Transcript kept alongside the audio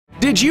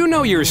Did you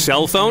know your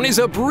cell phone is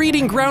a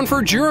breeding ground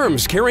for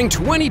germs, carrying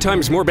 20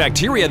 times more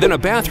bacteria than a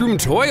bathroom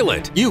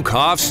toilet? You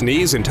cough,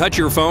 sneeze, and touch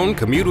your phone,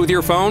 commute with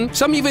your phone.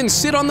 Some even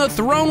sit on the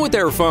throne with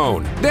their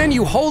phone. Then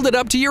you hold it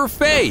up to your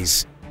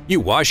face.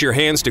 You wash your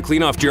hands to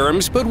clean off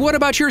germs, but what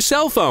about your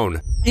cell phone?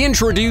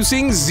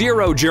 Introducing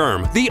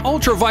ZeroGerm, the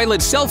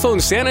ultraviolet cell phone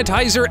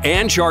sanitizer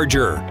and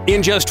charger.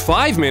 In just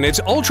 5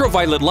 minutes,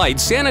 ultraviolet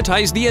lights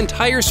sanitize the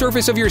entire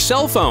surface of your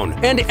cell phone,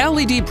 and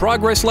LED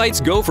progress lights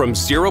go from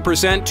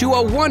 0% to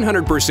a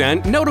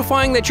 100%,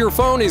 notifying that your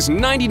phone is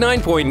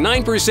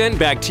 99.9%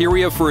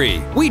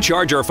 bacteria-free. We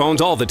charge our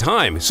phones all the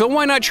time, so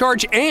why not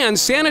charge and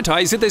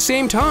sanitize at the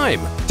same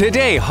time?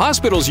 Today,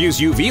 hospitals use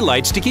UV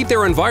lights to keep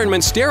their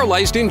environment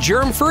sterilized and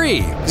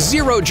germ-free.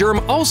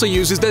 ZeroGerm also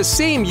uses the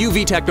same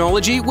UV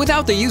technology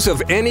without the use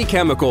of any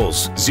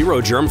chemicals.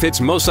 ZeroGerm fits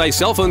most size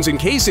cell phones in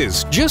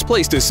cases. Just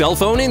place the cell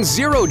phone in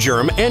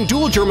ZeroGerm and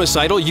dual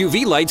germicidal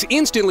UV lights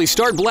instantly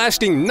start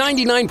blasting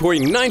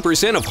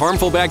 99.9% of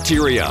harmful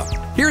bacteria.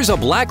 Here's a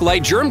black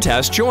light germ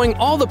test showing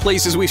all the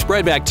places we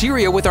spread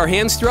bacteria with our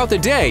hands throughout the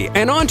day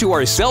and onto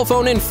our cell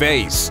phone and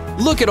face.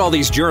 Look at all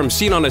these germs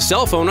seen on a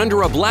cell phone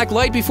under a black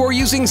light before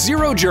using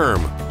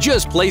ZeroGerm.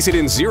 Just place it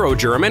in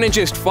ZeroGerm and in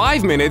just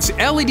 5 minutes,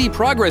 LED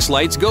progress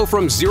lights go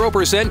from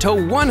 0% to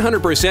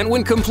 100%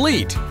 when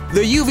complete.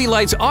 The UV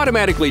lights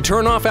automatically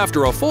turn off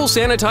after a full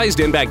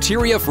sanitized and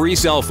bacteria-free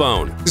cell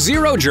phone.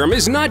 ZeroGerm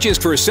is not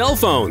just for cell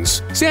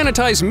phones.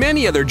 Sanitize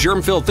many other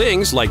germ-filled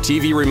things like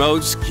TV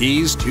remotes,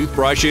 keys,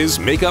 toothbrushes,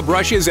 makeup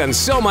brushes, and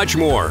so much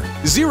more.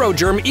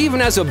 ZeroGerm even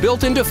has a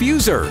built-in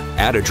diffuser.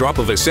 Add a drop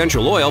of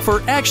essential oil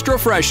for extra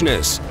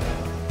freshness.